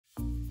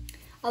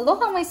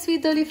Aloha my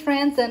sweet dolly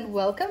friends, and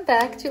welcome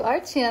back to our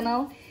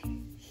channel.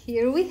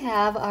 Here we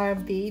have our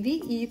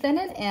baby Ethan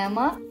and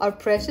Emma, our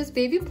precious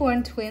baby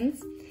born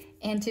twins,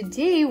 and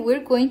today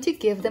we're going to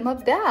give them a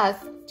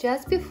bath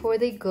just before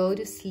they go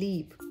to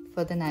sleep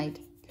for the night.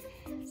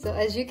 So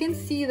as you can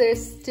see, they're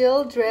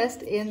still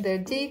dressed in their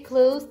day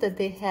clothes that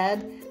they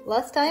had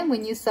last time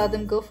when you saw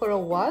them go for a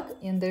walk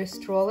in their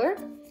stroller.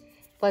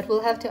 But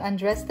we'll have to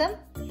undress them,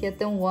 get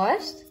them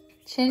washed,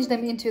 change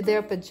them into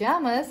their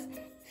pajamas,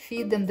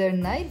 feed them their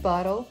night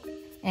bottle,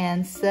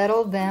 and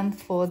settle them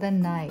for the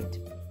night.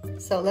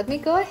 So let me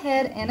go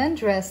ahead and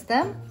undress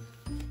them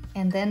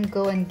and then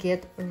go and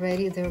get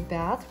ready their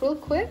bath real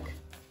quick,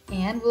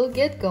 and we'll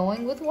get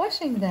going with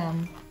washing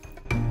them.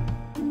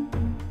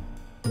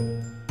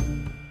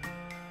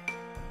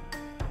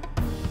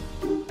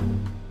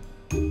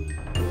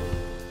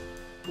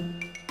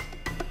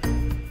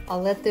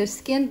 I'll let their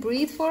skin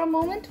breathe for a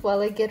moment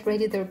while I get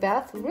ready their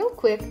bath real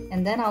quick,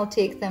 and then I'll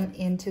take them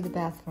into the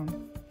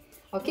bathroom.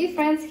 Okay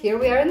friends, here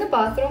we are in the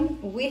bathroom.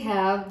 We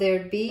have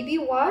their baby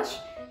wash,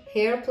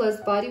 hair plus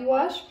body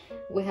wash.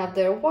 We have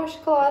their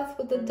washcloth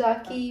with the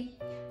ducky.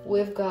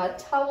 We've got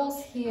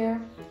towels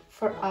here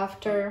for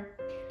after.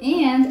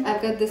 And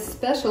I've got this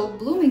special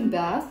blooming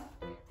bath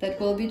that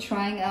we'll be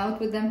trying out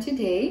with them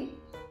today.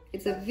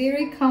 It's a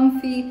very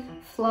comfy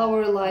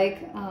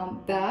flower-like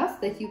bath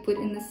that you put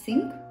in the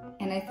sink.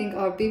 And I think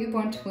our baby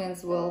born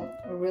twins will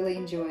really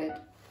enjoy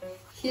it.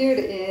 Here it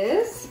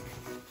is.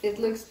 It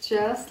looks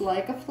just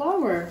like a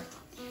flower.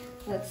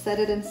 Let's set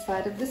it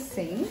inside of the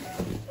sink.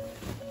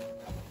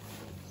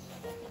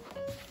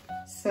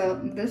 So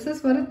this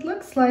is what it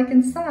looks like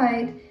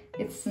inside.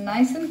 It's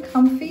nice and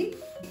comfy.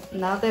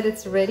 Now that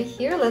it's ready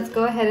here, let's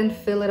go ahead and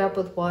fill it up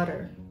with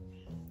water.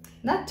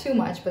 Not too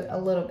much, but a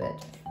little bit.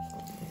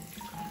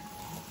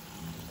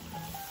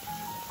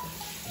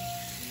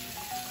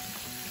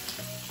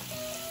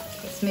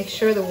 Let's make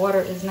sure the water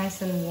is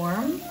nice and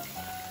warm.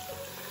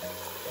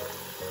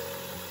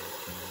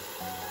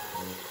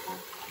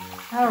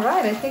 All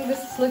right, I think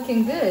this is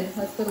looking good.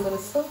 Let's put a little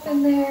soap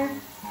in there,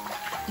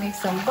 make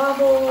some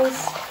bubbles.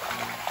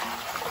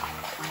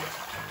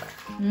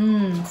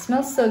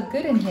 Smells so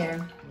good in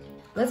here.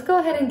 Let's go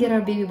ahead and get our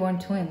baby born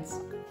twins.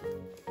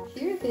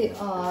 Here they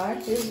are.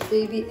 Here's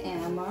baby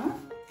Emma.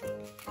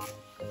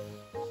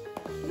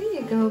 There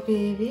you go,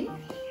 baby.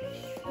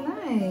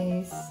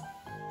 Nice.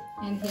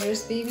 And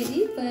here's baby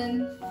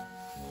Ethan.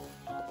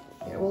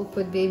 Here, we'll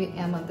put baby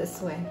Emma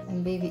this way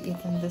and baby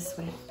Ethan this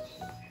way.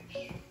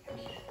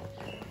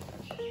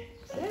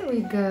 There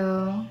we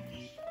go.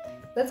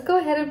 Let's go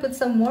ahead and put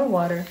some more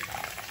water.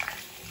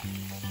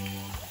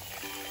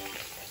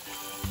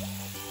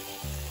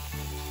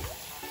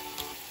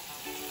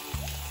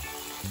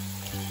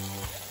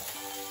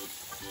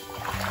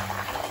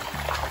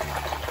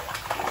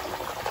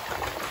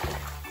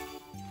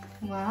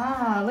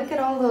 Wow, look at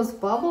all those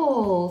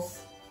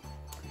bubbles.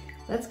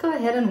 Let's go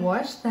ahead and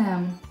wash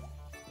them.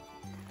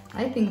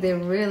 I think they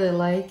really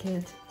like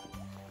it.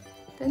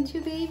 Don't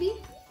you, baby?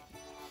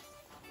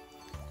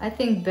 I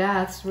think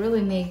baths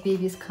really make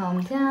babies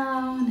calm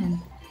down and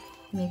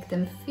make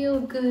them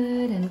feel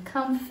good and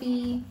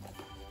comfy.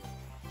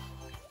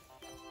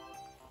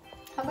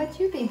 How about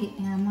you, baby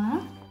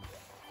Emma?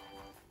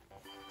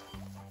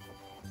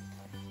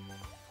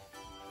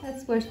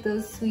 Let's wash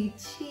those sweet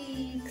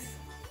cheeks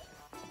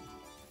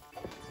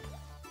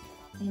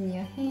and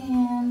your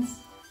hands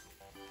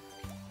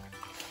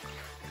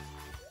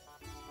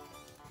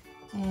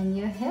and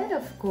your head,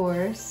 of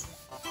course.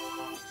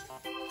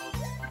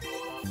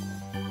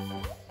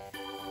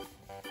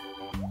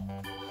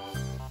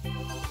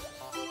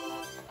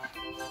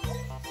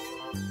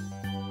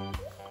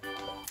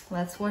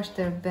 Let's wash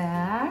their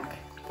back.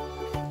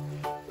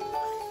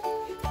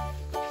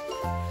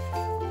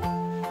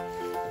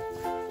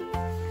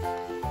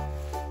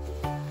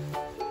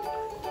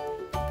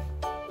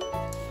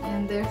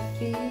 And their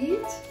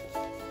feet.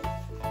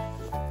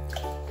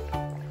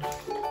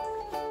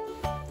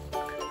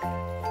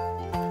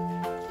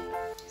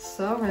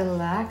 So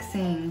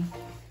relaxing.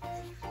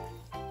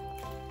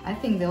 I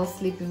think they'll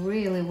sleep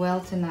really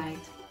well tonight.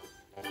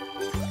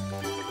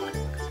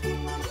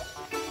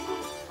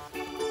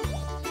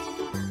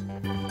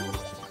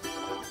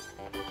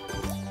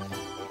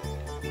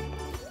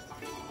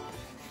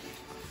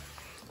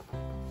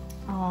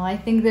 I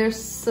think they're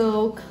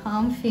so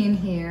comfy in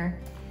here.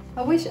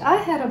 I wish I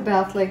had a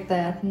bath like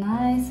that,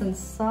 nice and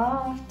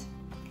soft.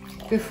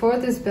 Before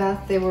this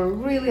bath, they were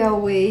really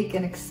awake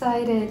and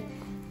excited,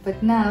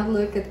 but now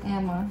look at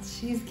Emma.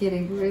 She's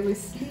getting really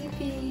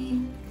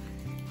sleepy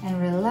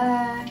and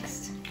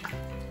relaxed.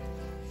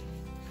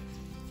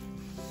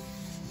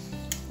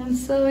 And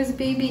so is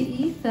baby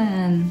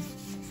Ethan.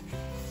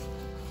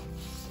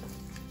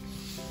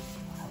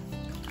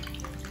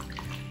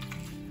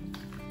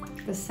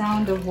 The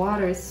sound of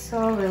water is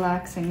so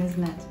relaxing,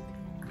 isn't it?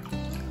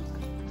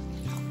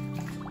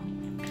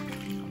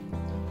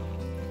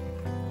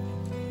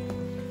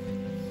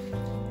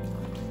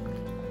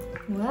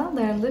 Well,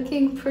 they're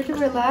looking pretty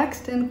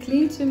relaxed and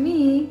clean to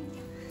me.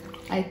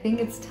 I think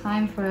it's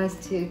time for us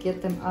to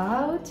get them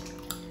out,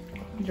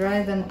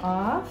 dry them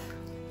off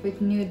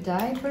with new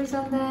diapers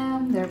on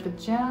them, their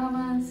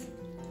pajamas,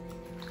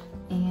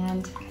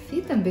 and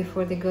feed them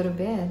before they go to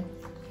bed.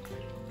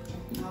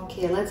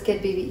 Okay, let's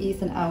get baby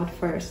Ethan out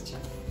first.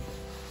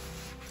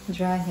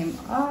 Dry him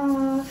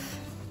off.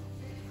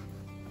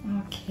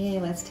 Okay,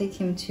 let's take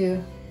him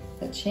to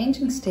the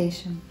changing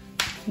station.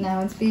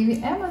 Now it's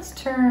baby Emma's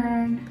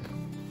turn.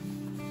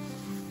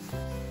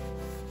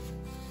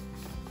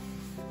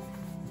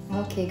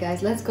 Okay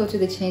guys, let's go to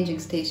the changing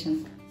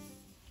station.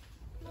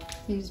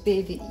 Here's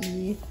baby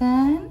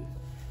Ethan.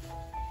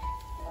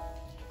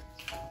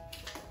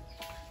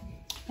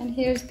 And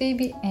here's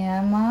baby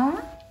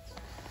Emma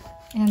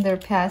and their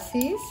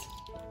passies,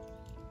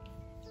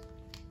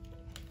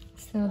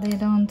 so they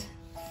don't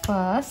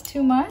fuss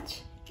too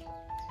much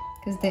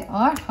because they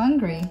are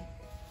hungry.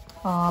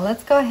 Oh,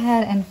 let's go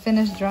ahead and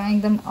finish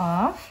drying them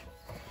off.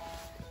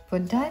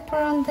 Put diaper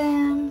on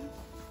them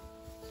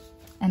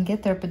and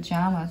get their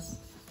pajamas.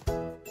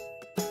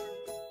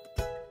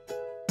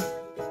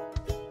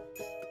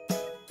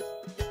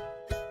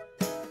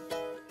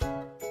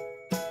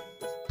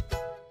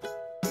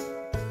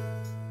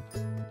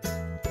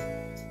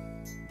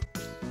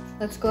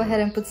 Let's go ahead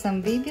and put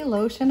some baby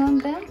lotion on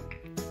them.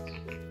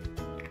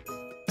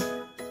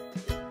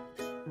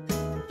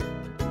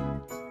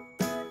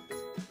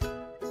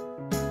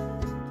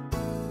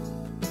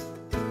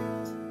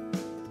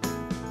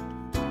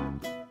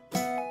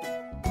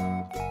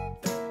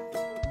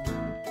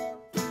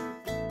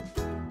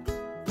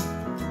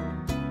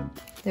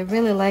 They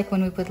really like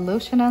when we put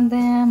lotion on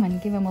them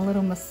and give them a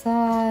little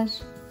massage.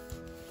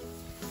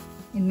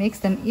 It makes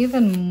them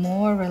even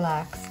more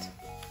relaxed.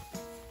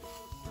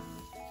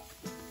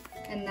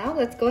 And now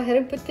let's go ahead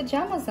and put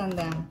pajamas on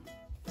them.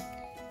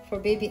 For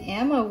baby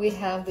Emma, we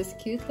have this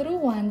cute little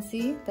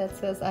onesie that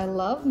says "I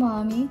love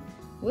mommy"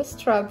 with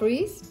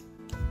strawberries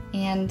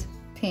and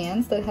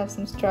pants that have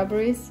some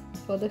strawberries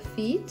for the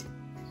feet.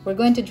 We're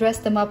going to dress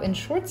them up in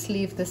short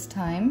sleeve this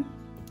time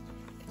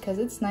because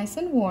it's nice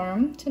and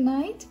warm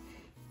tonight.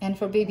 And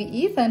for baby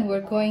Ethan, we're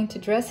going to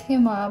dress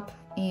him up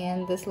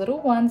in this little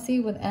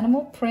onesie with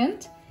animal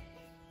print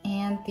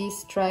and these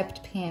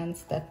striped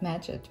pants that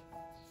match it.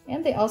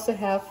 And they also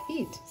have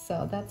feet,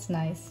 so that's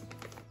nice.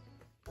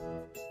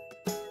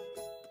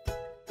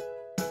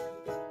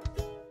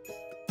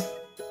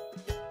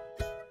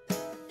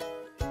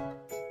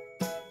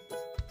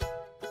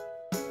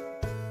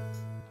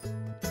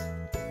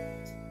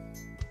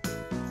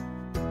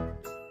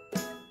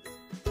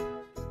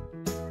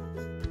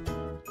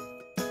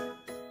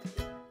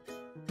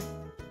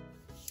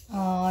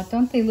 Oh,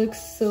 don't they look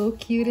so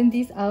cute in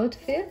these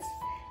outfits?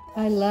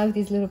 I love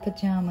these little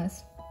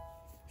pajamas.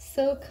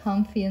 So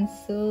comfy and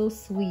so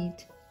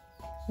sweet.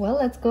 Well,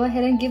 let's go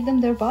ahead and give them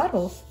their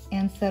bottles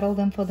and settle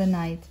them for the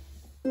night.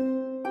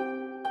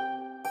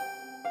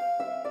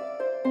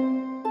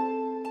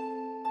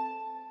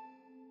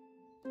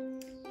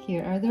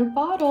 Here are their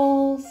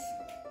bottles.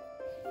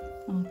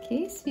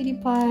 Okay, sweetie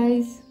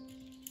pies.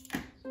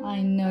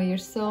 I know you're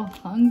so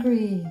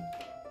hungry.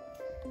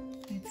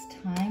 It's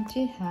time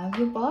to have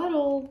your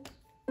bottle.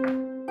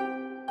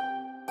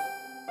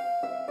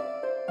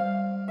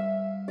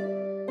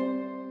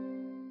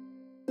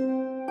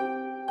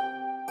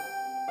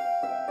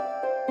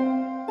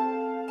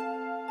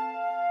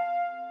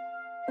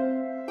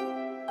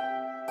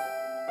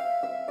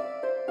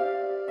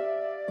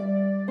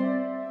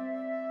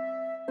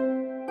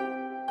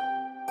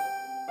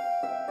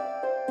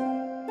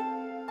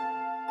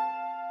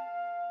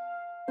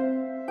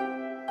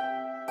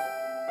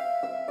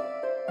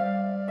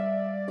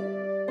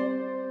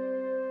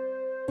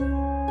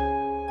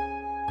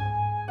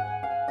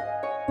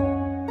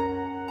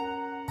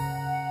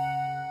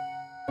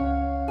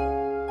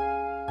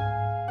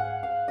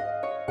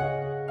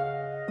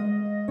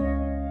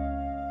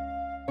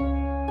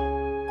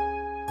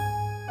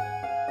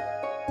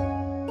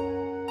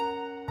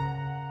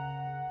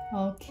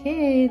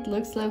 Okay, it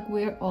looks like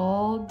we're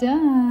all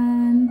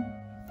done.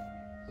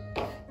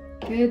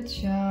 Good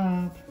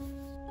job.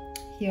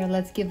 Here,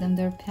 let's give them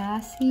their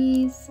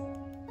passies.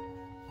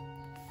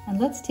 And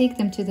let's take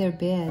them to their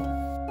bed.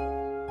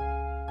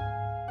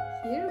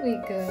 Here we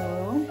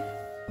go.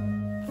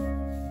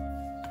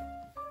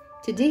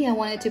 Today I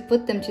wanted to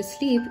put them to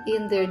sleep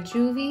in their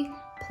Joovy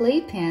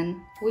playpen,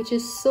 which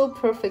is so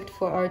perfect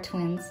for our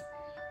twins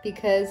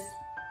because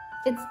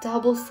it's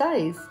double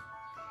size.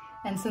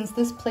 And since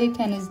this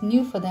playpen is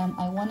new for them,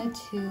 I wanted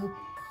to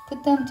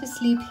put them to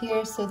sleep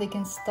here so they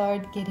can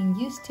start getting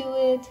used to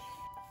it,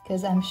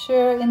 because I'm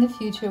sure in the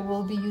future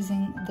we'll be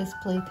using this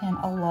playpen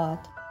a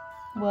lot.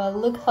 Well,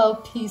 look how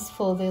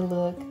peaceful they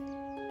look.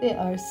 They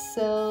are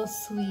so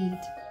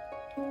sweet.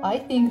 I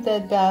think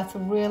that bath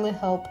really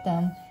helped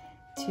them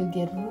to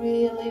get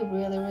really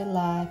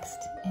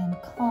relaxed and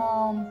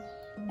calm,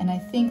 and I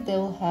think they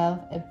will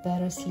have a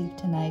better sleep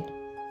tonight.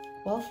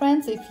 Well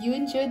friends, if you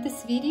enjoyed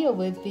this video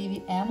with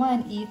baby Emma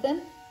and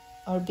Ethan,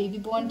 our baby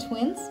born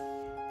twins,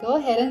 go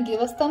ahead and give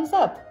us thumbs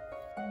up.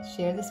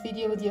 Share this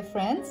video with your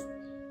friends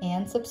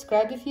and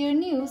subscribe if you're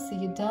new so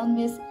you don't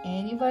miss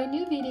any of our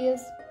new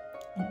videos.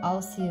 And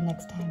I'll see you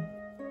next time.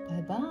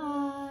 Bye-bye.